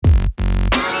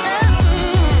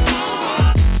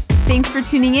for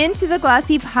tuning in to the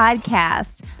Glossy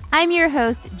Podcast. I'm your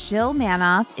host, Jill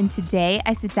Manoff, and today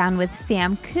I sit down with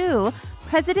Sam Koo,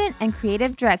 President and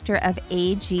Creative Director of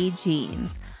AG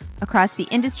Jeans. Across the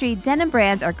industry, denim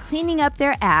brands are cleaning up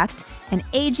their act, and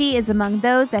AG is among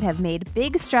those that have made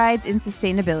big strides in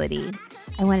sustainability.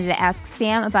 I wanted to ask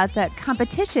Sam about the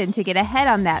competition to get ahead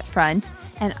on that front,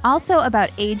 and also about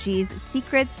AG's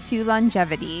secrets to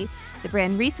longevity. The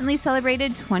brand recently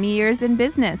celebrated 20 years in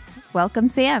business. Welcome,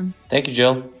 Sam. Thank you,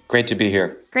 Jill. Great to be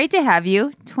here. Great to have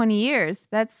you. 20 years.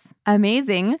 That's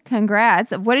amazing.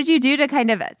 Congrats. What did you do to kind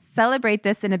of celebrate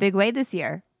this in a big way this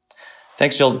year?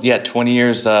 Thanks, Jill. Yeah, 20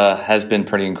 years has been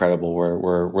pretty incredible.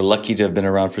 We're lucky to have been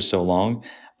around for so long.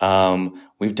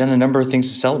 We've done a number of things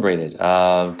to celebrate it.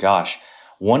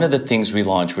 One of the things we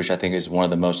launched, which I think is one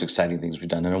of the most exciting things we've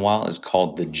done in a while, is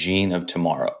called the Jean of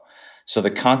Tomorrow. So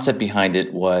the concept behind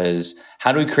it was,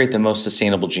 how do we create the most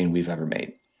sustainable jean we've ever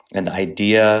made? And the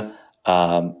idea,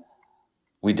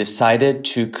 we decided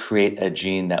to create a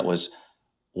jean that was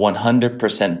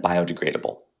 100%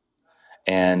 biodegradable.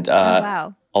 And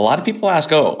wow. A lot of people ask,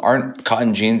 aren't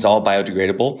cotton jeans all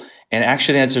biodegradable? And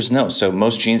actually the answer is no. So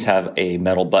most jeans have a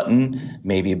metal button,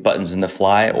 maybe buttons in the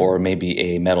fly, or maybe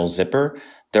a metal zipper.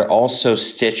 They're also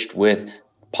stitched with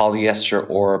polyester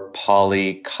or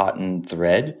poly cotton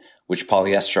thread, which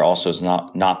polyester also is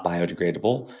not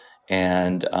biodegradable.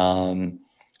 And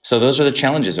so those are the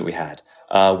challenges that we had.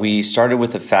 We started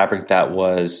with a fabric that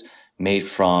was made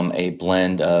from a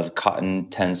blend of cotton,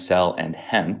 tencel, and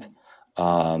hemp.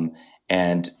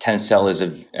 And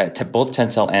tencel both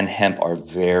tencel and hemp are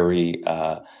very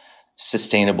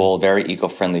sustainable, very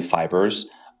eco-friendly fibers.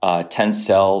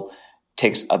 Tencel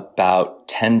takes about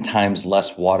 10 times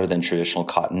less water than traditional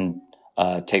cotton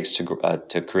takes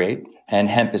to create, and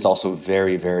hemp is also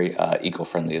very, very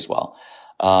eco-friendly as well.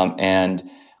 And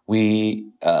we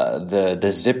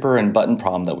the zipper and button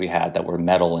problem that we had that were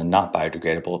metal and not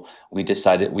biodegradable,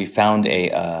 we found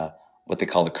a what they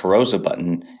call a Carozo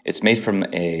button. It's made from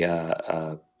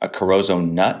a Carozo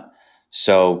nut.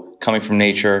 So coming from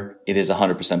nature, it is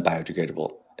 100%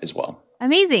 biodegradable as well.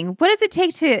 Amazing. What does it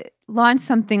take to launch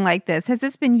something like this? Has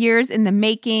this been years in the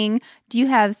making? Do you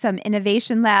have some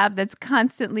innovation lab that's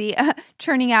constantly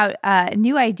churning out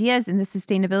new ideas in the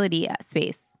sustainability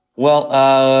space?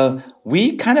 Well,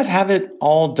 we kind of have it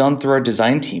all done through our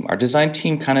design team. Our design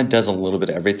team kind of does a little bit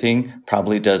of everything,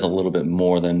 probably does a little bit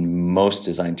more than most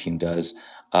design team does,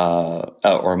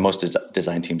 or most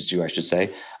design teams do, I should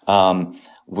say.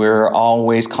 We're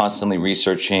always constantly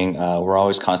researching. We're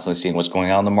always constantly seeing what's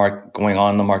going on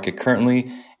in the market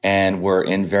currently. And we're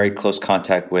in very close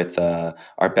contact with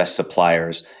our best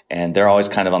suppliers, and they're always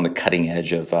kind of on the cutting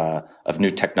edge of new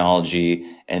technology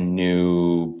and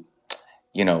new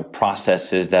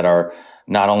processes that are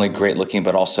not only great looking,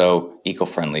 but also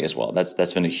eco-friendly as well.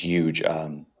 That's been a huge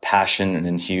passion and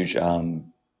a huge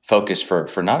focus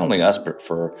for not only us, but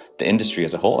for the industry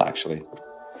as a whole, actually.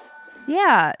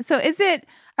 Yeah. So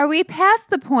are we past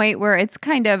the point where it's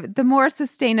kind of the more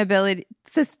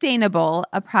sustainable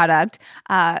a product,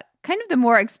 kind of the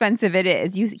more expensive it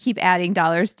is? You keep adding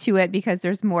dollars to it because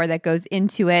there's more that goes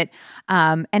into it.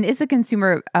 And is the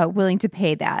consumer willing to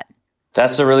pay that?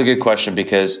 That's a really good question,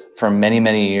 because for many,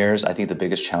 many years, I think the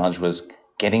biggest challenge was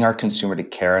getting our consumer to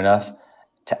care enough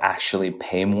to actually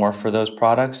pay more for those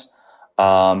products.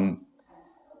 I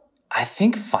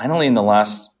think finally in the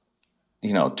last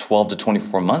 12 to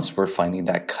 24 months, we're finding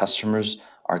that customers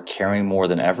are caring more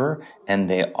than ever, and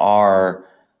they are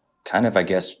kind of, I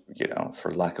guess,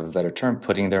 for lack of a better term,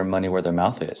 putting their money where their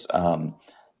mouth is.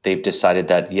 They've decided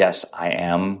that, yes, I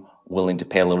am willing to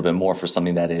pay a little bit more for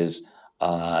something that is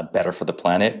better for the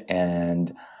planet,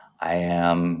 and I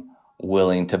am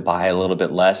willing to buy a little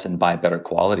bit less and buy better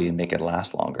quality and make it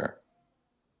last longer.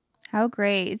 How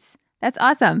great. That's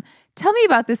awesome. Tell me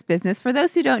about this business. For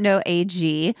those who don't know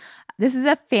AG, this is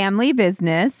a family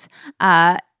business.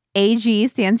 AG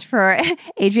stands for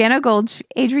Adriano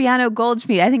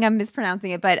Goldschmidt. I think I'm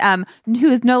mispronouncing it, but who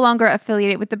is no longer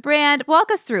affiliated with the brand.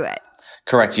 Walk us through it.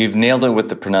 Correct. You've nailed it with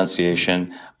the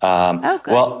pronunciation. Good.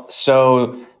 Well,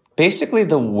 so basically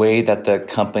the way that the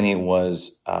company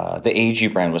was, the AG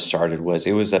brand was started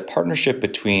it was a partnership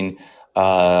between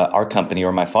our company,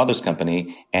 or my father's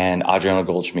company, and Adriano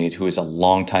Goldschmidt, who is a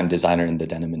longtime designer in the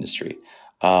denim industry.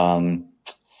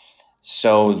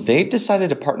 So they decided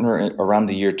to partner around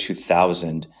the year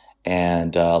 2000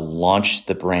 and launched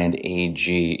the brand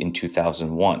AG in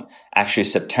 2001. Actually,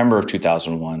 September of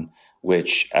 2001,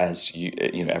 which, as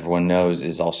everyone knows,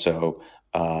 is also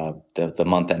the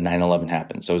month that 9/11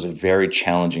 happened. So it was a very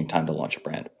challenging time to launch a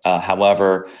brand.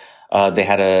 However, They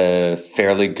had a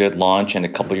fairly good launch, and a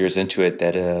couple years into it,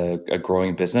 that a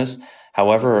growing business.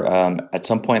 However, at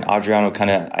some point, Adriano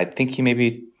I think he may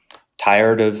be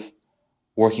tired of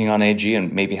working on AG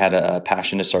and maybe had a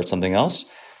passion to start something else.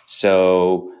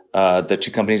 So the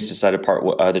two parties decided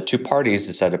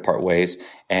to part ways,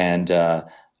 and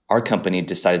our company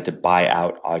decided to buy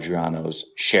out Adriano's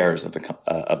shares of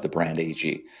the brand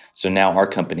AG. So now our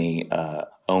company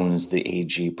owns the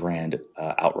AG brand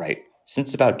outright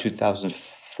since about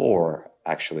 2004,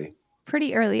 actually.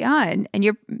 Pretty early on, and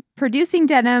you're producing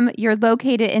denim. You're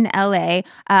located in LA.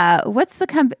 What's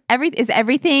the is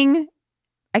everything,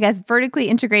 I guess, vertically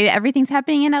integrated? Everything's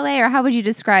happening in LA, or how would you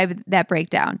describe that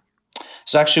breakdown?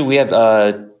 So actually, we have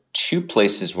two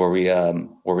places where we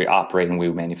operate and we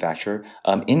manufacture.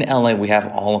 In LA, we have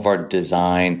all of our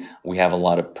design. We have a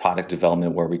lot of product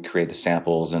development where we create the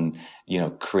samples and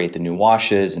create the new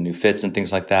washes and new fits and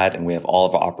things like that. And we have all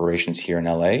of our operations here in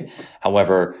LA.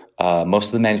 However, most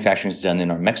of the manufacturing is done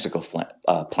in our Mexico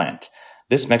plant.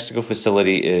 This Mexico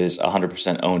facility is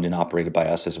 100% owned and operated by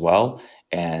us as well,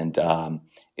 and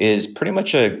is pretty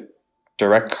much a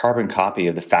direct carbon copy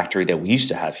of the factory that we used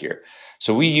to have here.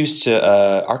 So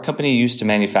our company used to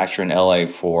manufacture in LA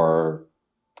for,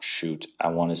 I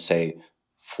want to say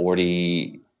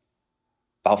nearly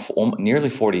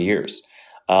 40 years.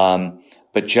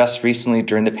 But just recently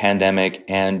during the pandemic,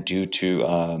 and due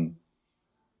to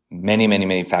many, many,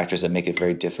 many factors that make it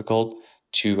very difficult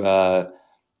to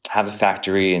have a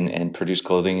factory and produce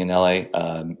clothing in LA,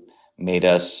 made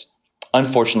us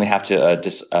unfortunately have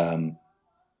to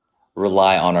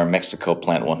rely on our Mexico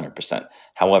plant 100%.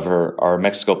 However, our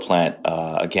Mexico plant,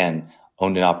 again,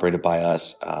 owned and operated by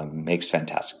us, makes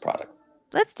fantastic product.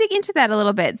 Let's dig into that a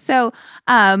little bit. So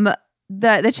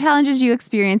the challenges you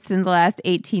experienced in the last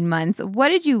 18 months, what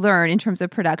did you learn in terms of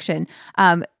production?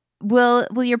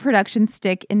 Will your production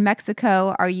stick in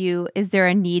Mexico? Is there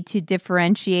a need to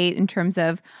differentiate in terms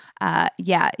of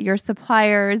your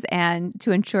suppliers and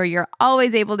to ensure you're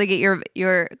always able to get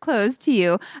your clothes to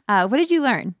you? What did you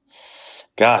learn?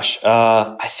 Gosh,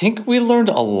 I think we learned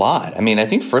a lot. I mean, I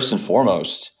think first and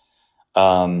foremost,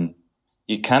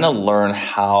 you kind of learn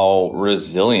how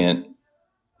resilient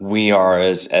we are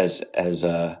as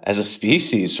a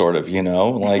species, sort of,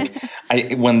 like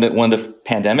when the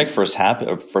pandemic first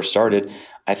started,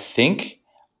 I think,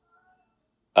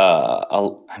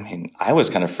 I was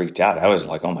kind of freaked out. I was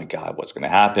like, oh my God, what's going to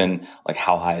happen? Like,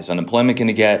 how high is unemployment going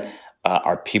to get?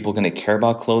 Are people going to care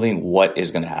about clothing? What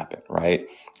is going to happen? Right?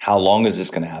 How long is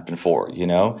this going to happen for?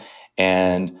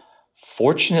 And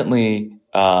fortunately,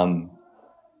 the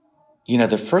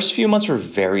first few months were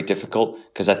very difficult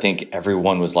because I think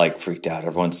everyone was like freaked out.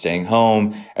 Everyone's staying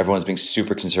home. Everyone's being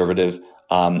super conservative.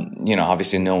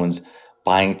 Obviously no one's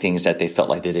buying things that they felt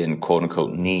like they didn't quote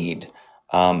unquote need.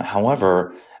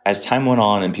 However, as time went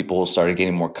on and people started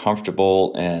getting more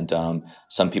comfortable and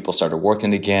some people started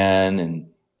working again and,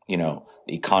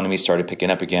 the economy started picking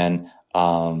up again,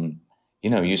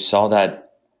 you saw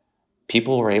that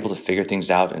people were able to figure things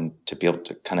out and to be able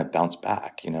to kind of bounce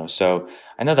back, So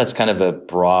I know that's kind of a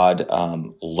broad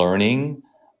learning,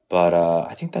 but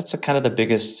I think that's kind of the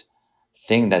biggest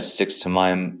thing that sticks to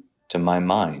my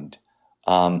mind.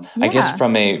 I guess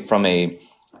from a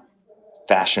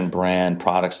fashion brand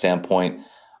product standpoint,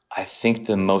 I think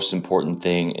the most important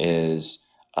thing is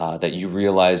that you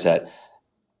realize that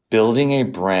building a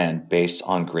brand based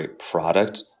on great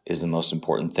product is the most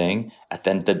important thing. At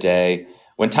the end of the day,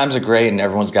 when times are great and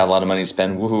everyone's got a lot of money to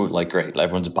spend, woohoo, like great,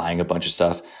 everyone's buying a bunch of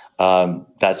stuff.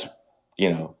 That's,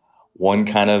 one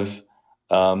kind of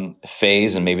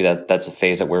phase, and maybe that's a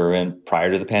phase that we were in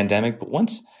prior to the pandemic. But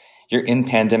once you're in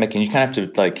pandemic and you kind of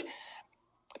have to like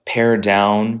pare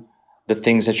down the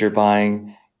things that you're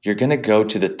buying, you're going to go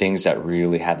to the things that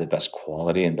really have the best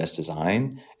quality and best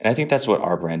design. And I think that's what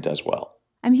our brand does well.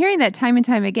 I'm hearing that time and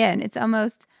time again. It's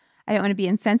almost, I don't want to be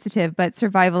insensitive, but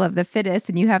survival of the fittest,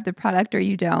 and you have the product or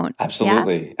you don't.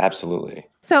 Absolutely. Yeah? Absolutely.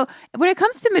 So when it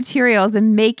comes to materials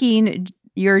and making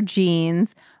your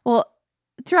jeans, well,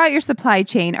 throughout your supply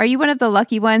chain, are you one of the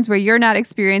lucky ones where you're not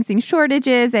experiencing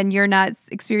shortages and you're not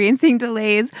experiencing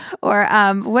delays? Or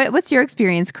what's your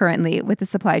experience currently with the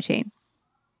supply chain?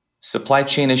 Supply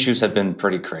chain issues have been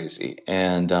pretty crazy,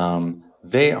 and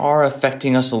they are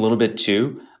affecting us a little bit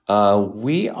too.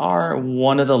 We are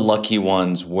one of the lucky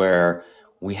ones where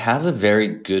we have a very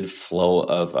good flow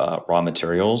of raw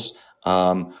materials.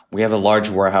 We have a large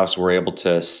warehouse. We're able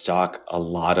to stock a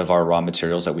lot of our raw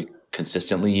materials that we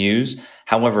consistently use.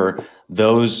 However,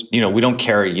 those, we don't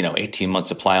carry, 18-month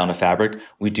supply on a fabric.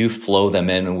 We do flow them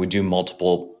in, and we do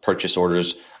multiple purchase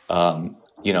orders,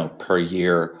 per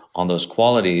year on those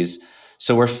qualities.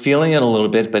 So we're feeling it a little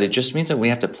bit, but it just means that we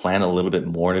have to plan a little bit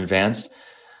more in advance.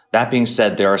 That being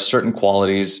said, there are certain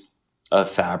qualities of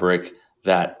fabric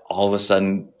that all of a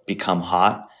sudden become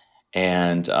hot,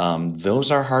 and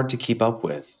those are hard to keep up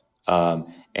with.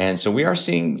 And so we are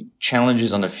seeing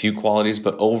challenges on a few qualities,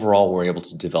 but overall we're able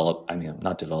to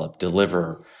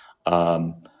deliver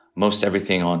most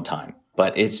everything on time.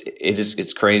 But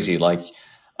it's crazy. Like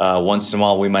once in a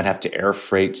while we might have to air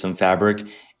freight some fabric,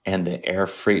 and the air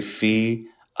freight fee,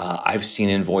 I've seen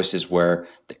invoices where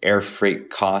the air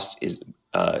freight cost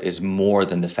is more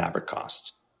than the fabric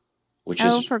cost, which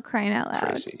is for crying out loud.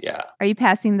 Crazy. Yeah. Are you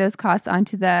passing those costs on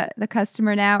to the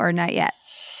customer now, or not yet?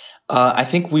 I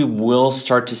think we will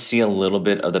start to see a little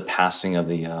bit of the passing of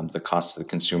the cost to the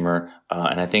consumer,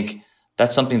 and I think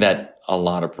that's something that a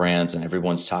lot of brands and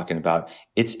everyone's talking about.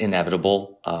 It's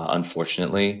inevitable,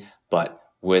 unfortunately, but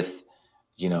with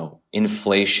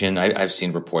inflation, I've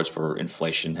seen reports where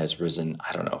inflation has risen,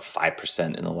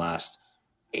 5% in the last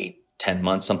 8-10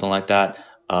 months, something like that,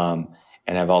 and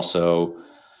I've also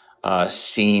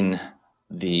seen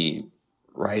the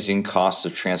rising costs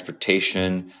of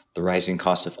transportation, the rising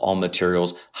costs of all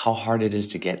materials, how hard it is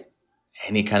to get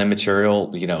any kind of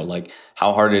material, like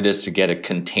how hard it is to get a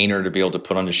container to be able to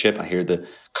put on a ship. I hear the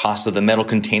cost of the metal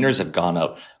containers have gone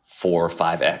up 4 or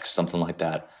 5x, something like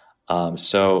that.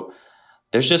 So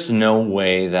there's just no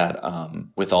way that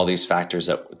with all these factors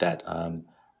that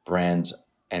brands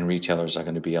and retailers are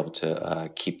going to be able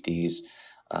to keep these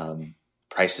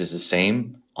prices the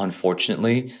same,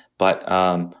 unfortunately. But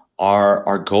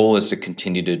our goal is to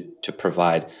continue to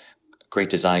provide great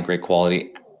design, great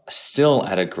quality, still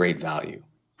at a great value.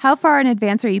 How far in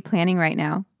advance are you planning right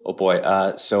now? Oh boy.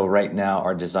 So right now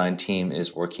our design team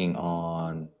is working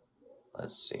on,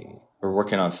 we're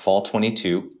working on fall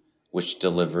 22, which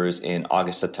delivers in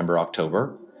August, September,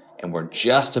 October. And we're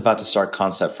just about to start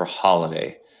concept for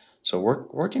holiday. So we're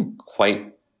working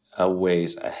quite a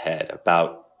ways ahead,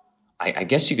 about, I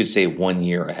guess you could say 1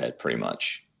 year ahead, pretty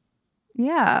much.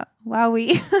 Yeah. Wow.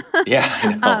 Yeah,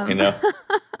 I know.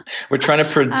 We're trying to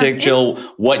predict, Jill,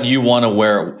 what you want to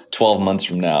wear 12 months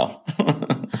from now.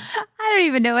 I don't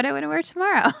even know what I want to wear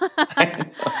tomorrow.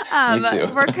 Me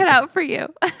too. We're cut out for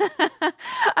you.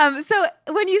 So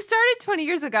when you started 20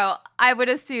 years ago, I would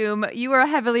assume you were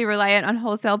heavily reliant on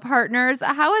wholesale partners.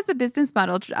 How has the business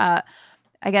model,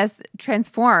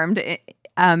 transformed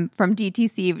from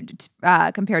DTC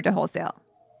compared to wholesale?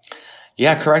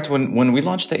 Yeah, correct. When we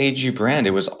launched the AG brand,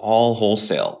 it was all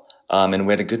wholesale. And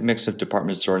we had a good mix of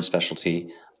department store and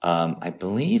specialty. I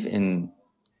believe in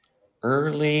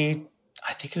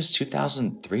I think it was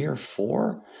 2003 or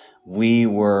 4, we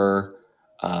were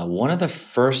one of the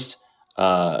first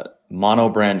mono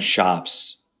brand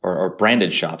shops or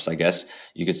branded shops, I guess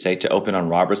you could say, to open on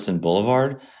Robertson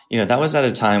Boulevard. That was at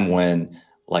a time when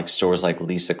like stores like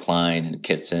Lisa Klein and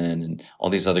Kitson and all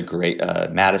these other great,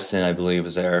 Madison, I believe,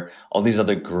 was there. All these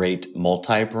other great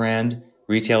multi-brand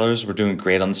retailers were doing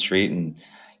great on the street. And,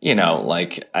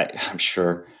 I'm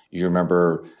sure you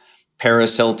remember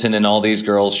Paris Hilton and all these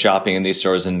girls shopping in these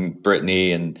stores, and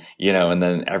Brittany, and, and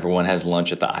then everyone has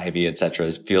lunch at the Ivy, et cetera.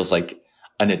 It feels like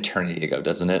an eternity ago,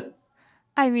 doesn't it?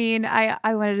 I mean,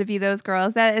 I wanted to be those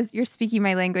girls. You're speaking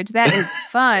my language. That is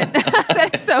fun.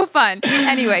 That is so fun.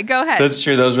 Anyway, go ahead. That's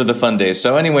true. Those were the fun days.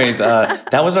 So anyways,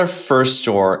 that was our first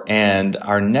store. And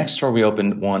our next store, we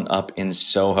opened one up in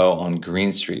Soho on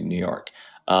Green Street, New York.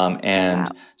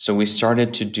 So we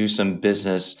started to do some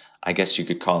business, I guess you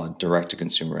could call it direct to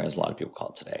consumer, as a lot of people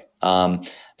call it today.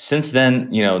 Since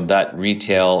then, that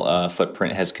retail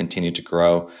footprint has continued to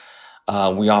grow.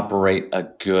 We operate a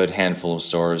good handful of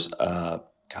stores.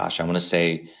 I want to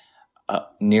say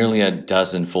nearly a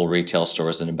dozen full retail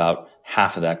stores, and about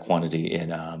half of that quantity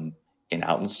in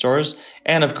outlet stores.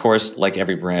 And of course, like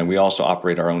every brand, we also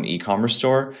operate our own e-commerce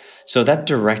store. So that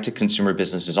direct-to-consumer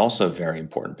business is also a very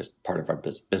important part of our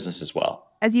business as well.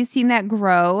 As you've seen that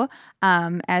grow,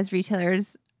 as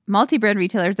retailers, multi-brand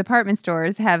retailers, department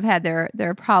stores have had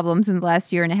their problems in the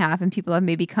last year and a half, and people have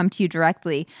maybe come to you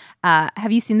directly.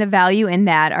 Have you seen the value in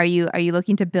that? Are you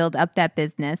looking to build up that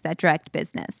business, that direct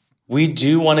business? We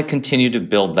do want to continue to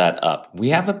build that up. We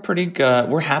have a pretty good,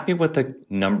 we're happy with the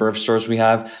number of stores we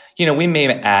have. We may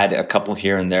add a couple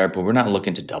here and there, but we're not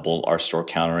looking to double our store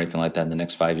count or anything like that in the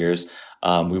next 5 years.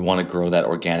 We want to grow that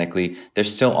organically. There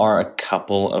still are a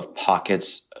couple of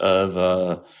pockets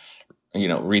of,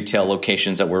 retail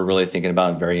locations that we're really thinking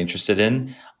about and very interested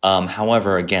in.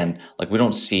 However, again, we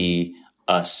don't see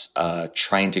us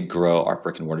trying to grow our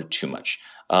brick and mortar too much.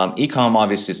 E-com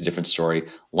obviously is a different story.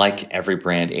 Like every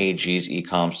brand, AG's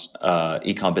e-com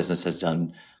business has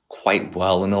done quite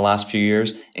well in the last few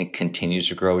years and continues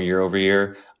to grow year over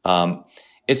year.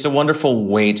 It's a wonderful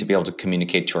way to be able to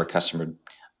communicate to our customer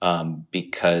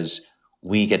because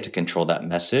we get to control that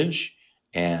message.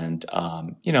 And,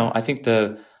 I think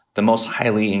the most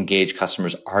highly engaged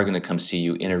customers are going to come see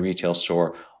you in a retail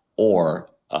store or,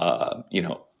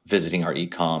 visiting our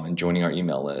e-com and joining our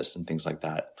email list and things like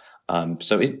that.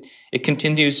 So it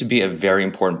continues to be a very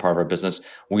important part of our business.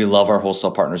 We love our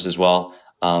wholesale partners as well.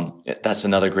 That's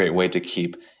another great way to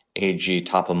keep AG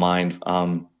top of mind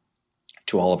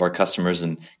to all of our customers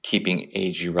and keeping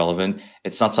AG relevant.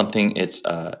 It's not something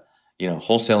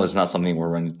wholesale is not something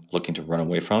we're looking to run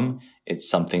away from. It's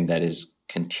something that is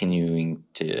continuing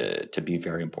to be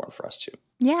very important for us too.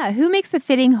 Yeah. Who makes a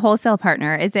fitting wholesale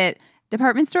partner? Is it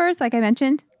department stores, like I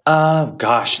mentioned?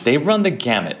 They run the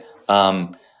gamut. We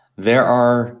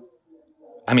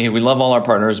love all our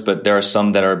partners, but there are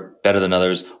some that are better than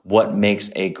others. What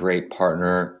makes a great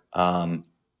partner? I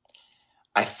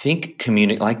think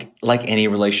like any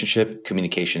relationship,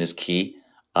 communication is key.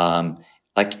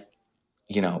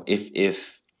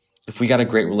 If we got a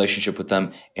great relationship with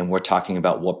them and we're talking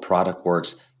about what product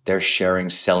works, they're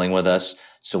selling with us.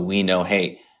 So we know,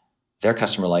 hey, their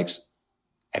customer likes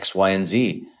X, Y, and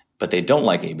Z, but they don't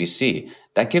like ABC.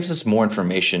 That gives us more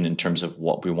information in terms of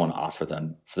what we want to offer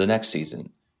them for the next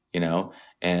season,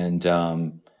 And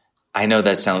I know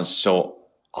that sounds so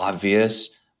obvious,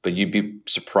 but you'd be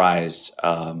surprised.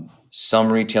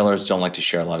 Some retailers don't like to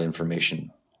share a lot of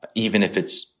information, even if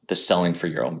it's the selling for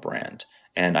your own brand.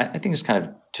 And I think it's kind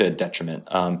of to a detriment.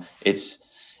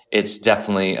 It's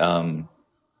definitely,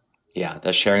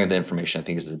 the sharing of the information, I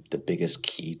think, is the biggest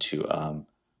key to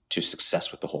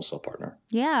success with the wholesale partner.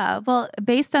 Yeah. Well,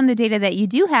 based on the data that you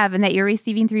do have and that you're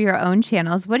receiving through your own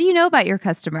channels, what do you know about your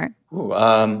customer?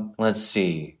 Let's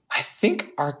see. I think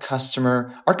our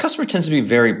customer tends to be a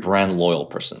very brand loyal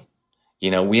person.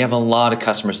 We have a lot of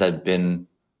customers that have been,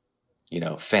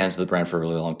 fans of the brand for a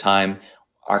really long time.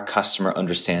 Our customer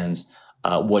understands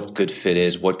what good fit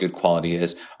is, what good quality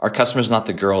is. Our customer is not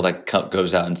the girl that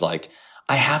goes out and is like,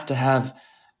 I have to have,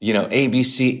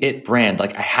 ABC it brand.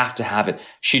 Like I have to have it.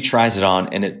 She tries it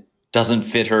on and it doesn't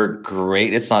fit her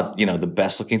great. It's not, the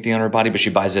best looking thing on her body, but she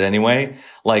buys it anyway.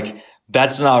 Like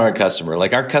that's not our customer.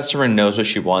 Like our customer knows what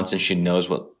she wants and she knows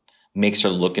what makes her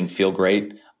look and feel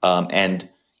great. And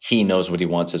he knows what he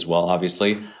wants as well,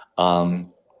 obviously.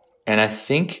 And I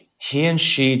think he and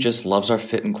she just loves our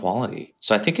fit and quality.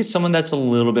 So I think it's someone that's a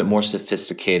little bit more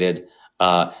sophisticated.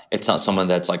 It's not someone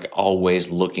that's like always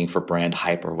looking for brand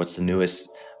hype or what's the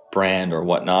newest brand or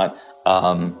whatnot.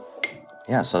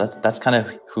 So that's kind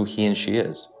of who he and she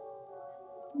is.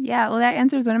 Yeah, well, that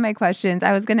answers one of my questions.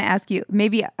 I was going to ask you,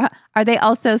 maybe are they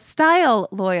also style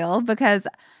loyal? Because,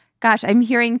 gosh, I'm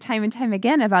hearing time and time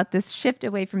again about this shift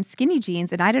away from skinny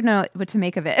jeans, and I don't know what to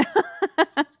make of it.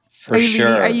 For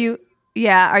sure. Are you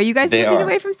guys moving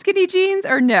away from skinny jeans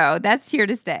or no? That's here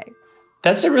to stay.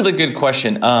 That's a really good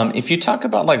question. If you talk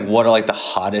about like what are like the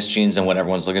hottest jeans and what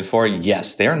everyone's looking for,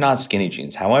 yes, they're not skinny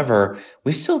jeans. However,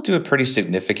 we still do a pretty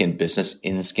significant business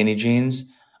in skinny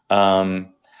jeans. I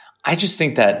just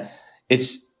think that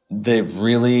it's the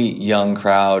really young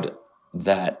crowd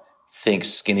that thinks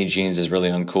skinny jeans is really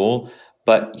uncool.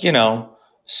 But,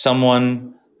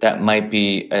 someone that might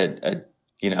be a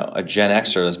Gen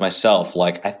Xer as myself,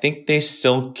 like I think they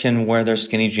still can wear their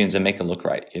skinny jeans and make it look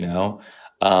right,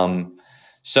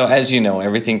 So as you know,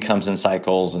 everything comes in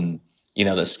cycles and,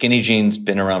 the skinny jeans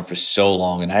been around for so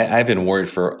long. And I've been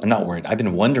I've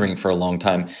been wondering for a long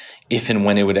time if and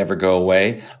when it would ever go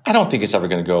away. I don't think it's ever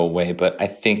going to go away, but I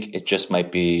think it just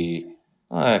might be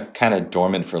kind of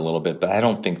dormant for a little bit. But I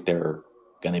don't think they're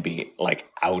going to be like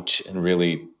out and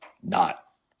really not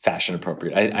fashion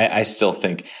appropriate. I still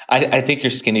think, I think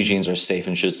your skinny jeans are safe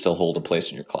and should still hold a place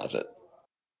in your closet.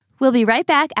 We'll be right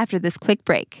back after this quick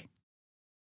break.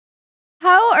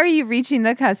 How are you reaching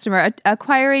the customer,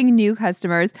 acquiring new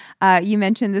customers? You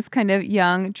mentioned this kind of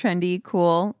young, trendy,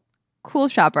 cool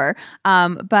shopper.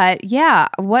 But yeah,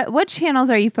 what channels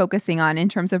are you focusing on in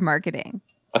terms of marketing?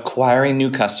 Acquiring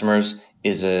new customers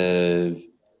is a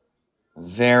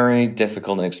very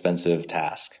difficult and expensive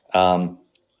task.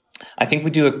 I think we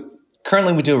do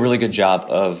a really good job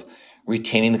of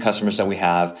retaining the customers that we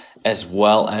have, as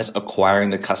well as acquiring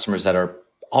the customers that are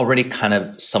already kind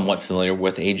of somewhat familiar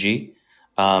with AG.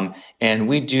 And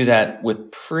we do that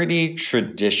with pretty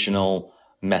traditional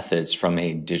methods from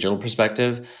a digital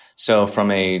perspective. So from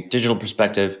a digital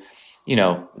perspective,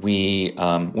 we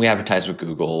advertise with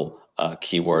Google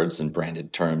keywords and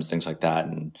branded terms, things like that,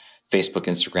 and Facebook,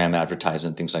 Instagram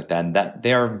advertisement, things like that. And that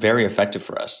they are very effective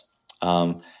for us.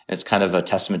 It's kind of a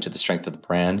testament to the strength of the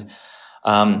brand.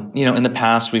 In the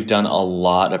past, we've done a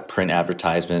lot of print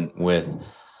advertisement with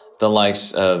the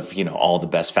likes of, all the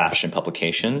best fashion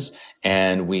publications.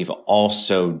 And we've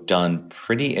also done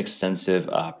pretty extensive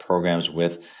programs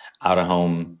with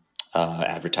out-of-home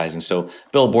advertising. So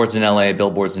billboards in LA,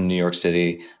 billboards in New York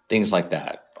City, things like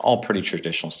that. All pretty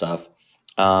traditional stuff.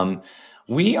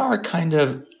 We are kind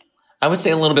of, I would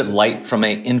say, a little bit light from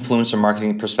an influencer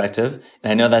marketing perspective.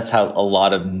 And I know that's how a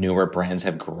lot of newer brands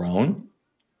have grown.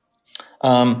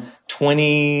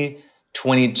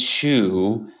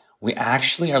 2022, we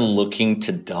actually are looking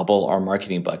to double our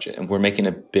marketing budget, and we're making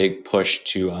a big push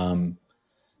to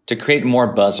create more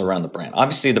buzz around the brand.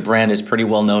 Obviously, the brand is pretty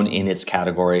well known in its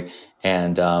category,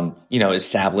 and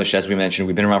established. As we mentioned,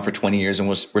 we've been around for 20 years, and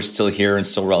we're still here and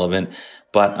still relevant.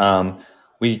 But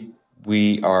we're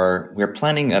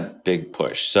planning a big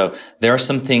push. So there are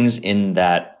some things in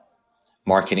that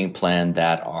marketing plan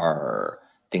that are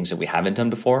things that we haven't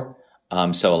done before.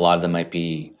 So a lot of them might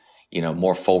be,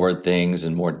 more forward things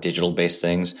and more digital based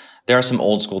things. There are some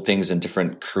old school things and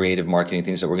different creative marketing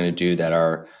things that we're going to do that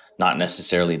are not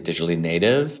necessarily digitally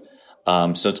native.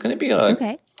 So it's going to be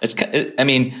doubling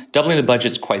the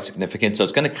budget is quite significant. So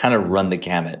it's going to kind of run the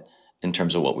gamut in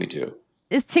terms of what we do.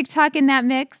 Is TikTok in that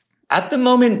mix? At the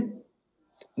moment,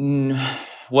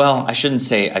 well, I shouldn't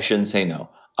say no.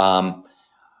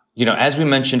 As we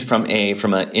mentioned from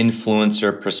an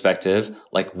influencer perspective,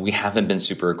 like we haven't been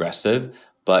super aggressive,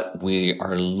 but we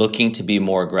are looking to be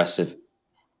more aggressive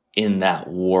in that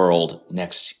world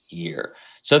next year.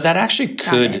 So that actually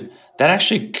could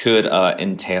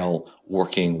entail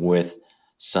working with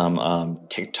some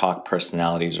TikTok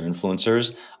personalities or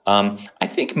influencers. I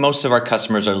think most of our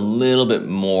customers are a little bit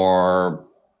more,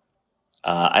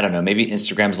 maybe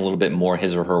Instagram's a little bit more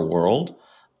his or her world,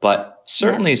 but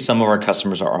certainly some of our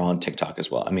customers are on TikTok as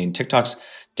well. I mean, TikTok's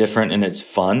different and it's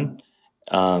fun.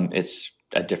 It's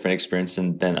a different experience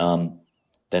than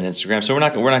Instagram. So we're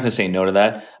not going to say no to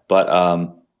that, but I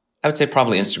would say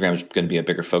probably Instagram is going to be a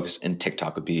bigger focus, and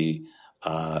TikTok would be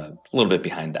a little bit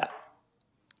behind that.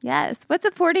 Yes. What's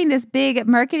affording this big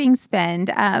marketing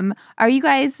spend? Are you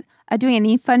guys doing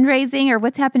any fundraising, or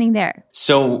what's happening there?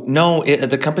 So no,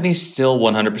 the company's still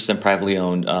 100% privately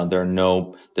owned.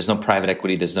 There's no private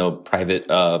equity. There's no private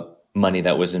money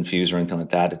that was infused or anything like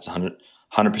that. It's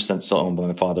 100% still owned by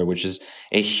my father, which is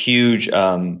a huge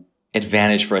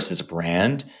advantage for us as a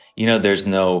brand. There's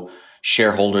no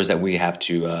shareholders that we have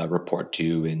to report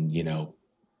to, and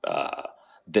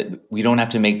that we don't have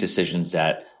to make decisions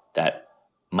that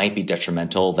might be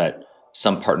detrimental that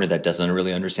some partner that doesn't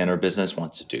really understand our business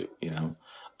wants to do.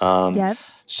 Yep.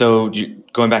 So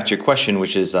going back to your question,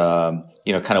 which is kind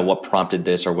of what prompted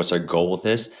this or what's our goal with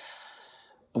this,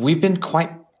 we've been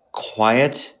quite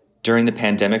quiet during the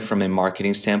pandemic from a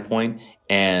marketing standpoint,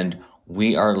 and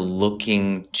we are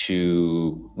looking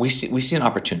to we see an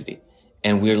opportunity,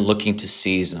 and we're looking to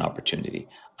seize an opportunity.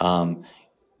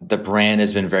 The brand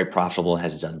has been very profitable,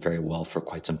 has done very well for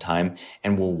quite some time,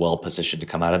 and we're well positioned to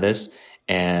come out of this.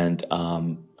 And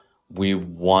we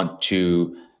want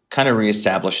to kind of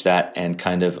reestablish that and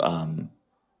kind of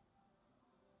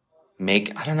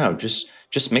make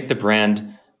the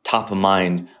brand top of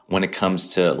mind when it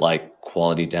comes to like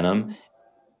quality denim.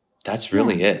 That's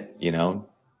really it,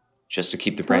 just to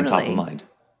keep the brand top of mind.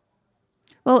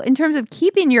 Well, in terms of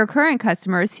keeping your current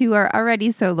customers who are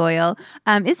already so loyal,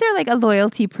 is there like a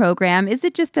loyalty program? Is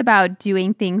it just about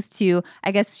doing things to,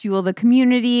 I guess, fuel the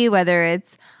community, whether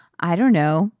it's,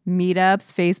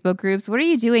 meetups, Facebook groups? What are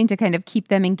you doing to kind of keep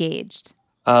them engaged?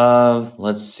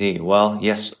 Let's see. Well,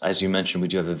 yes, as you mentioned, we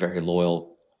do have a very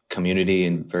loyal community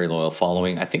and very loyal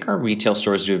following. I think our retail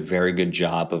stores do a very good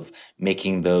job of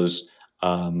making those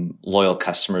loyal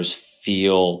customers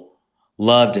feel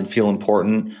loved and feel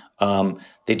important.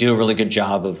 They do a really good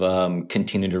job of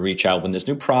continuing to reach out when there's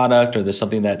new product or there's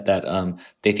something that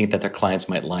they think that their clients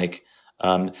might like.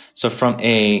 So from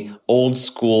a old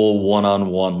school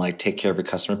one-on-one, like take care of your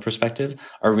customer perspective,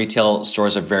 our retail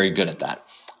stores are very good at that.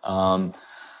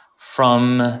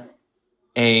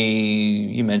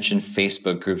 You mentioned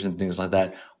Facebook groups and things like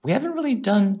that. We haven't really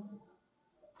done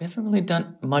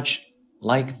much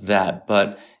like that,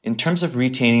 but in terms of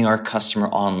retaining our customer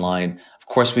online, of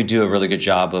course, we do a really good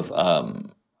job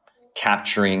of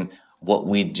capturing what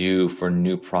we do for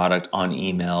new product on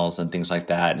emails and things like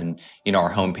that. And,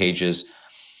 our homepages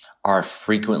are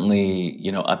frequently,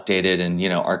 updated, and,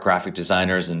 our graphic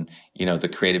designers and, the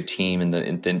creative team and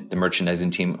the merchandising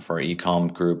team for our e-com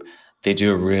group, they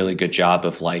do a really good job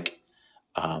of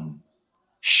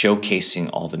showcasing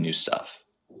all the new stuff.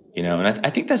 And I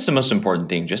think that's the most important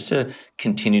thing, just to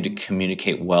continue to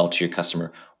communicate well to your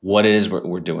customer what it is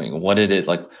we're doing, what it is,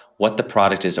 like what the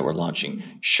product is that we're launching.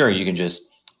 Sure, you can just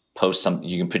post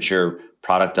you can put your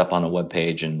product up on a web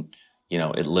page and,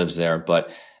 it lives there.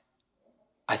 But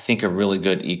I think a really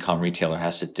good e-com retailer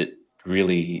has to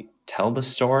really tell the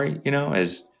story,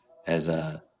 as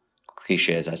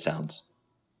cliche as that sounds.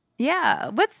 Yeah.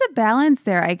 What's the balance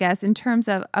there, I guess, in terms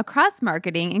of across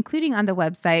marketing, including on the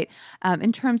website,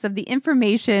 in terms of the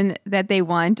information that they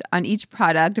want on each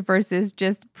product versus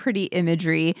just pretty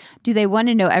imagery? Do they want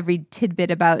to know every tidbit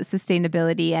about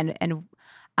sustainability and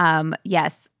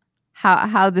yes,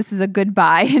 how this is a good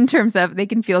buy in terms of they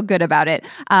can feel good about it?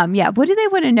 What do they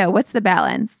want to know? What's the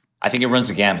balance? I think it runs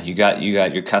the gamut. You got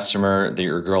your customer,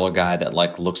 your girl or guy that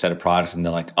like looks at a product and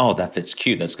they're like, oh, that fits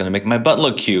cute. That's going to make my butt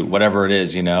look cute, whatever it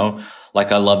is,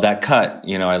 like I love that cut.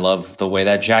 I love the way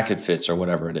that jacket fits or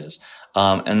whatever it is.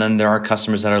 And then there are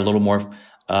customers that are a little more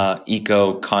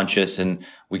eco-conscious, and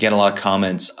we get a lot of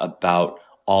comments about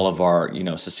all of our,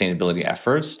 sustainability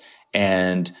efforts.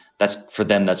 And that's for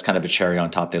them, that's kind of a cherry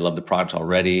on top. They love the product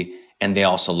already. And they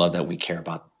also love that we care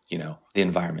about, the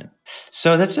environment.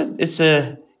 So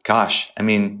gosh,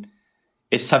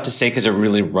 it's tough to say because it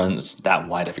really runs that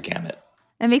wide of a gamut.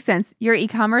 That makes sense. Your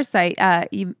e-commerce site,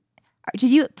 did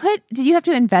you have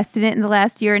to invest in it in the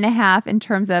last year and a half in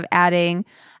terms of adding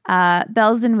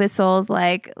bells and whistles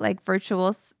like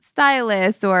virtual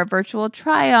stylists or virtual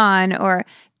try-on, or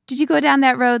did you go down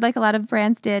that road like a lot of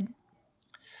brands did?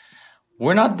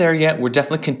 We're not there yet. We're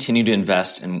definitely continue to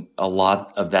invest, and a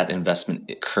lot of that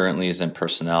investment currently is in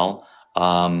personnel.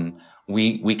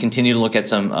 We continue to look at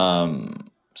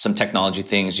some technology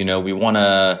things.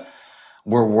 We're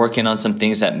working on some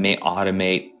things that may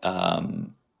automate.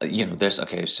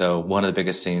 So one of the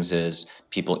biggest things is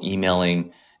people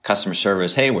emailing customer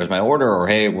service, hey, where's my order? Or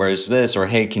hey, where's this? Or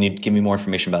hey, can you give me more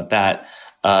information about that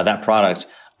product?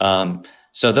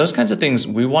 So those kinds of things,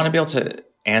 we want to be able to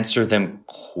answer them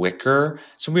quicker.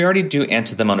 So we already do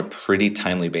answer them on a pretty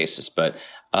timely basis, but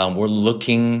we're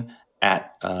looking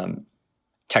at how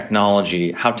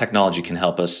technology can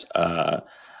help us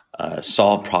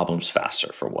solve problems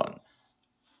faster, for one.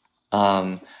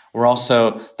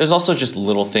 There's also just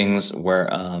little things where,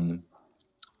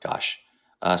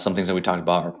 some things that we talked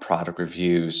about are product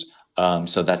reviews.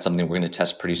 So that's something we're going to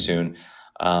test pretty soon.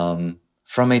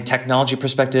 From a technology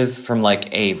perspective, from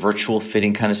like a virtual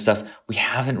fitting kind of stuff,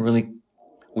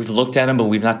 we've looked at them, but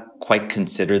we've not quite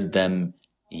considered them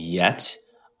yet.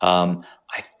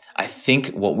 I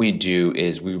think what we do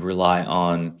is we rely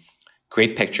on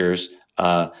great pictures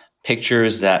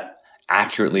that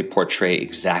accurately portray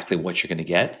exactly what you're going to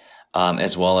get,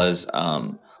 as well as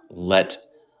let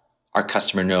our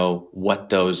customer know what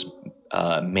those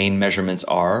main measurements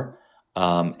are,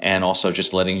 and also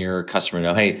just letting your customer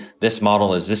know, hey, this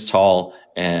model is this tall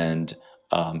and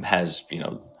has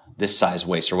this size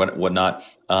waist or whatnot.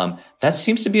 That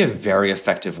seems to be a very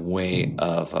effective way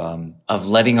of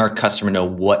letting our customer know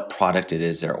what product it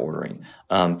is they're ordering.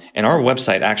 And our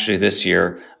website, actually, this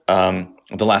year,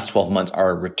 the last 12 months,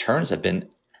 our returns have been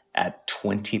at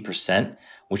 20%,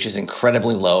 which is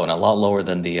incredibly low and a lot lower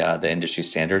than the industry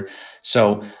standard.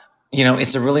 So,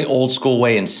 it's a really old school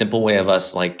way and simple way of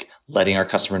us like letting our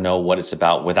customer know what it's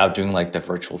about without doing like the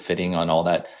virtual fitting on all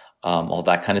that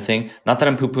kind of thing. Not that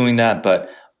I'm poo-pooing that, but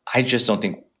I just don't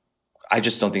think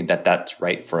that that's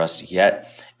right for us yet.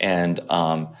 And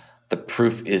the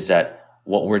proof is that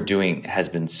what we're doing has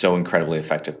been so incredibly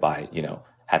effective by,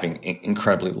 having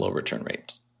incredibly low return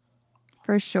rates.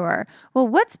 For sure. Well,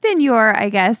 what's been your, I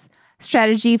guess,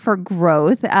 strategy for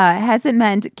growth? Has it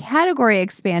meant category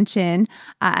expansion?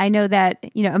 I know that,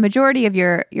 a majority of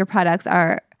your products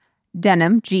are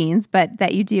denim jeans, but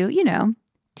that you do,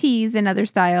 tees and other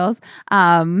styles.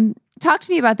 Talk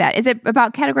to me about that. Is it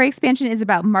about category expansion? Is it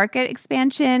about market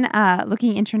expansion,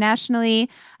 looking internationally?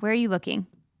 Where are you looking?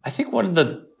 I think one of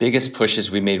the biggest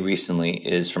pushes we made recently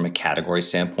is from a category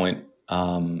standpoint.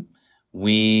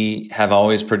 We have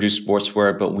always produced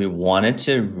sportswear, but we wanted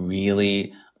to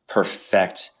really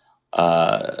perfect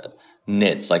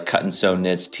knits, like cut and sew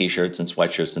knits, t-shirts and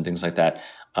sweatshirts and things like that.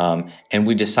 And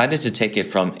we decided to take it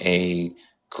from a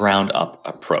ground up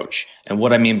approach. And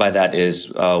what I mean by that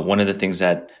is one of the things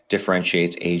that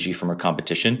differentiates AG from our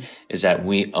competition is that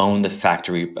we own the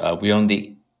factory. We own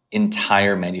the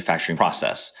entire manufacturing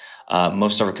process.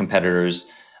 Most of our competitors,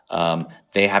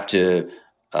 they have to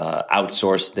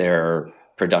outsource their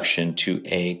production to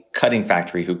a cutting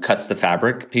factory who cuts the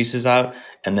fabric pieces out,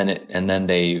 and then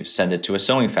they send it to a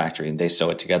sewing factory and they sew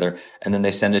it together, and then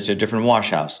they send it to a different wash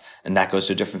house, and that goes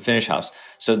to a different finish house.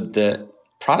 So the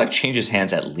product changes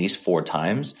hands at least 4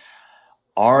 times.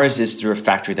 Ours is through a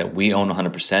factory that we own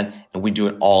 100%, and we do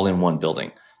it all in one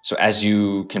building. So as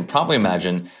you can probably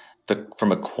imagine,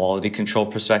 from a quality control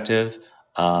perspective,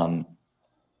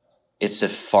 it's a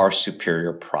far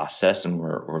superior process, and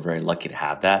we're very lucky to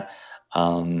have that.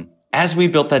 As we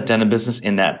built that denim business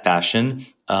in that fashion,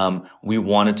 we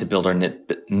wanted to build our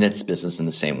knits business in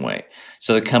the same way.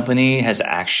 So the company has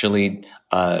actually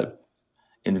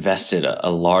invested a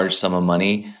large sum of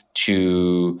money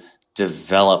to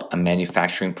develop a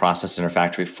manufacturing process in our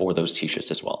factory for those t-shirts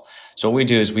as well. So what we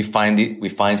do is we find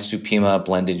Supima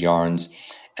blended yarns,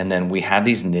 and then we have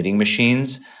these knitting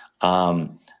machines,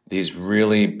 these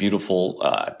really beautiful,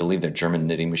 I believe they're German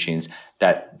knitting machines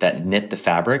that knit the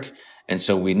fabric. And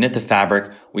so we knit the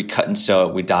fabric, we cut and sew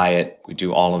it, we dye it, we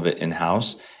do all of it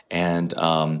in-house. And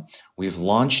we've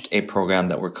launched a program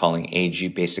that we're calling AG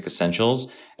Basic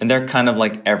Essentials. And they're kind of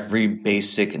like every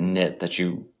basic knit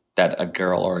that a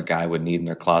girl or a guy would need in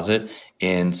their closet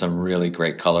in some really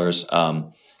great colors,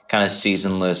 kind of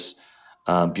seasonless,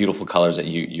 beautiful colors that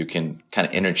you can kind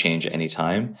of interchange at any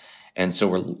time. And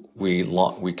so we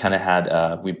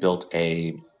built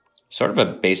a sort of a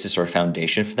basis or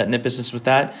foundation for that knit business with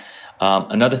that.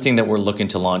 Another thing that we're looking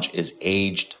to launch is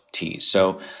aged tees.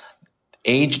 So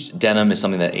aged denim is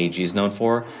something that AG is known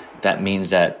for. That means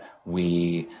that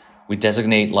we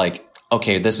designate like,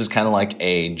 okay, this is kind of like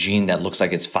a jean that looks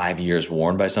like it's 5 years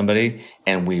worn by somebody,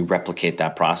 and we replicate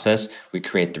that process. We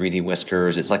create 3D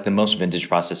whiskers. It's like the most vintage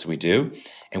process we do,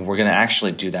 and we're going to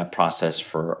actually do that process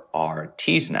for our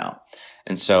tees now.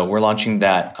 And so we're launching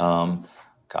that,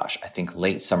 I think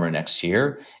late summer next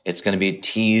year. It's going to be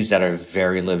tees that are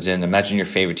very lived in. Imagine your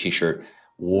favorite t-shirt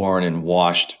worn and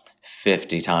washed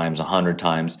 50 times, 100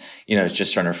 times. It's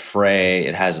just starting to fray.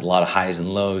 It has a lot of highs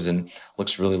and lows and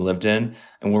looks really lived in.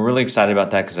 And we're really excited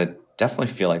about that because I definitely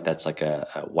feel like that's like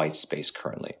a white space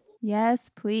currently. Yes,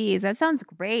 please. That sounds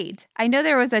great. I know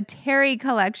there was a Terry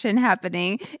collection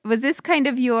happening. Was this kind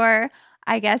of your,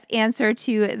 I guess, answer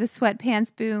to the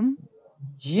sweatpants boom?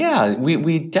 Yeah,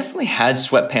 we definitely had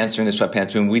sweatpants during the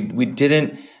sweatpants boom. We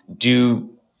didn't do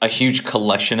a huge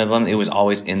collection of them. It was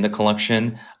always in the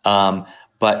collection.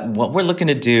 But what we're looking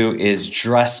to do is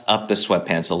dress up the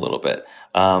sweatpants a little bit.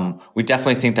 We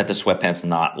definitely think that the sweatpants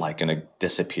not like going to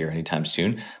disappear anytime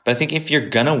soon. But I think if you're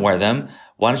going to wear them,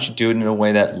 why don't you do it in a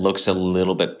way that looks a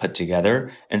little bit put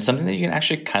together and something that you can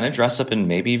actually kind of dress up and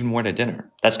maybe even wear to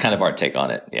dinner. That's kind of our take on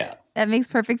it. Yeah. That makes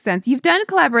perfect sense. You've done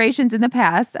collaborations in the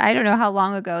past. I don't know how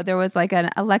long ago there was like an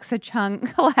Alexa Chung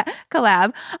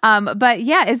collab. But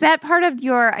yeah, is that part of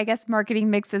your, I guess, marketing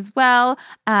mix as well?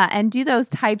 And do those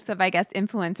types of, I guess,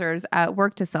 influencers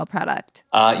work to sell product?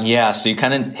 Yeah. So you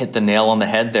kind of hit the nail on the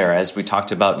head there as we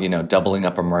talked about, doubling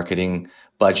up our marketing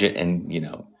budget and,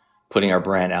 putting our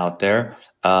brand out there.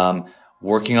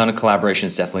 Working on a collaboration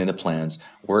is definitely in the plans.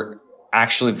 We're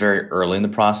actually very early in the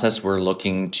process. We're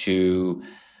looking to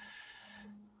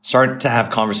start to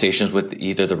have conversations with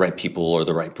either the right people or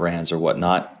the right brands or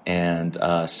whatnot, and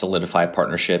solidify a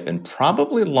partnership and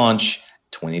probably launch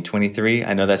 2023.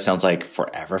 I know that sounds like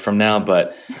forever from now,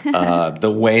 but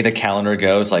the way the calendar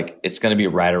goes, like it's going to be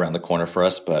right around the corner for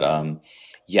us. But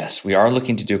yes, we are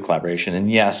looking to do a collaboration. And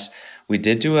yes, we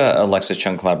did do a Alexa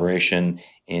Chung collaboration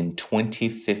in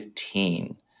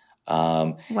 2015.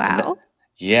 Wow.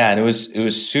 And it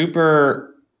was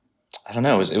super, I don't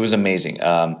know, it was amazing.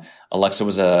 Alexa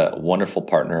was a wonderful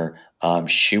partner.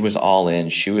 She was all in.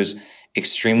 She was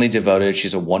extremely devoted.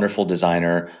 She's a wonderful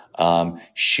designer.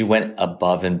 She went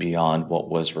above and beyond what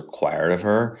was required of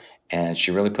her, and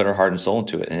she really put her heart and soul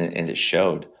into it. And it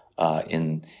showed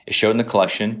in the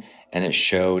collection, and it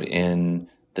showed in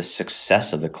the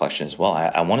success of the collection as well.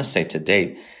 I want to say to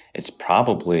date, it's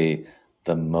probably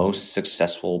the most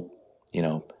successful,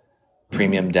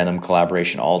 premium denim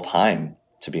collaboration all time,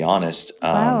 to be honest.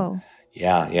 Wow.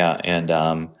 Yeah.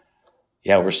 And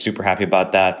we're super happy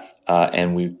about that.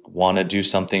 And we want to do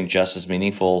something just as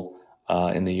meaningful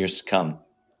in the years to come.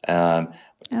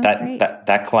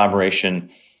 That collaboration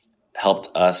helped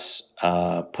us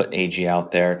put AG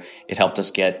out there. It helped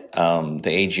us get the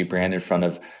AG brand in front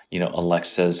of,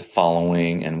 Alexa's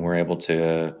following, and we're able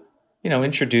to,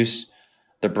 introduce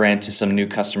the brand to some new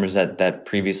customers that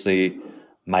previously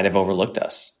might have overlooked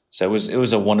us. So it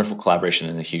was a wonderful collaboration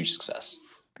and a huge success.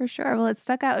 For sure. Well, it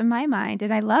stuck out in my mind.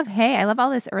 And I love all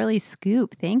this early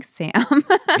scoop. Thanks, Sam.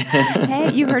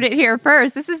 Hey, you heard it here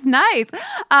first. This is nice.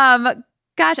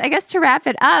 Gosh, I guess to wrap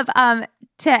it up,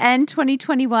 to end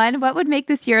 2021, what would make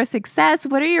this year a success?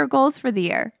 What are your goals for the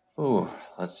year? Ooh,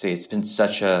 let's see. It's been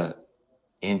such a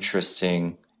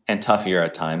interesting and tough year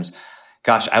at times.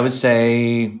 Gosh, I would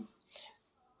say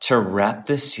to wrap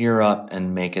this year up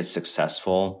and make it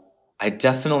successful, I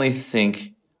definitely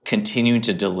think continuing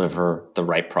to deliver the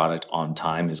right product on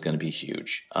time is going to be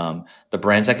huge. The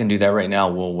brands that can do that right now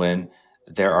will win.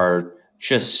 There are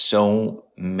just so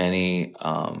many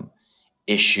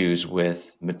issues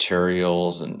with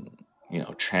materials and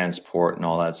transport and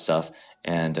all that stuff.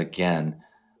 And again,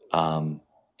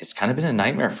 it's kind of been a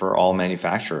nightmare for all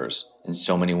manufacturers in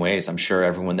so many ways. I'm sure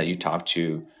everyone that you talk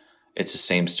to, it's the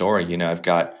same story. I've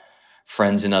got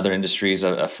friends in other industries.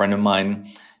 A friend of mine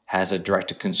has a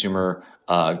direct-to-consumer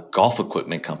golf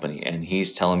equipment company, and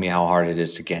he's telling me how hard it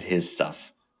is to get his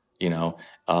stuff,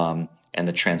 and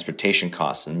the transportation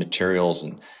costs and materials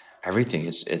and everything.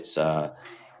 It's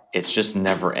just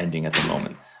never ending at the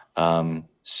moment.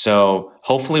 So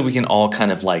hopefully we can all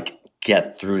kind of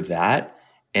get through that.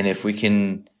 And if we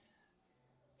can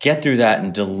get through that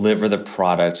and deliver the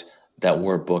product that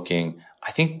we're booking,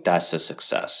 I think that's a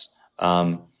success.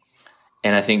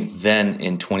 And I think then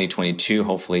in 2022,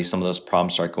 hopefully some of those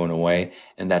problems start going away.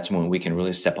 And that's when we can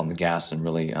really step on the gas and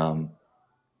really,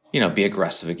 be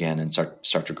aggressive again and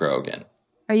start to grow again.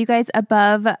 Are you guys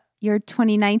above your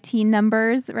 2019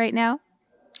 numbers right now?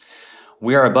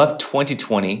 We are above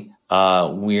 2020.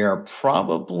 We are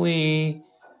probably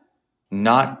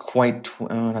not quite,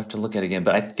 I'd have to look at it again,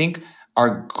 but I think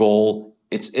our goal,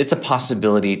 it's a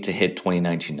possibility to hit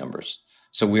 2019 numbers.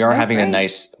 So we are having a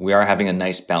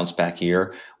nice bounce back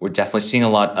year. We're definitely seeing a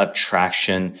lot of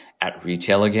traction at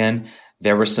retail again.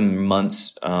 There were some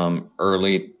months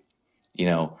early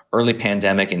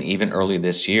pandemic and even early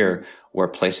this year where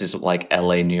places like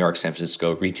LA, New York, San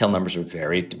Francisco, retail numbers are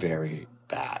very, very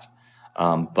bad.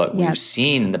 But we've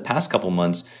seen in the past couple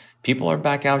months, people are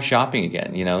back out shopping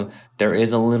again. There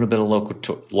is a little bit of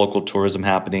local tourism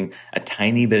happening, a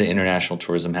tiny bit of international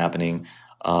tourism happening.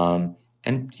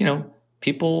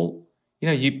 People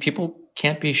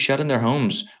can't be shut in their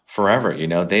homes forever.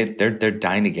 They're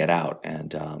dying to get out.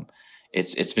 And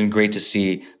it's been great to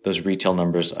see those retail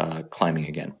numbers climbing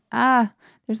again.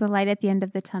 There's a light at the end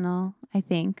of the tunnel, I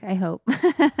hope.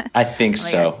 I think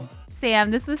so. Gosh.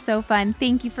 Sam, this was so fun.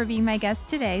 Thank you for being my guest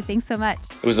today. Thanks so much.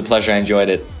 It was a pleasure. I enjoyed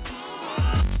it.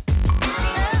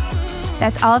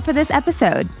 That's all for this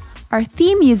episode. Our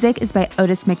theme music is by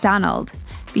Otis McDonald.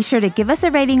 Be sure to give us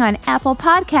a rating on Apple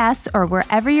Podcasts or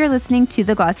wherever you're listening to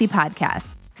the Glossy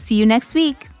Podcast. See you next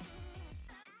week.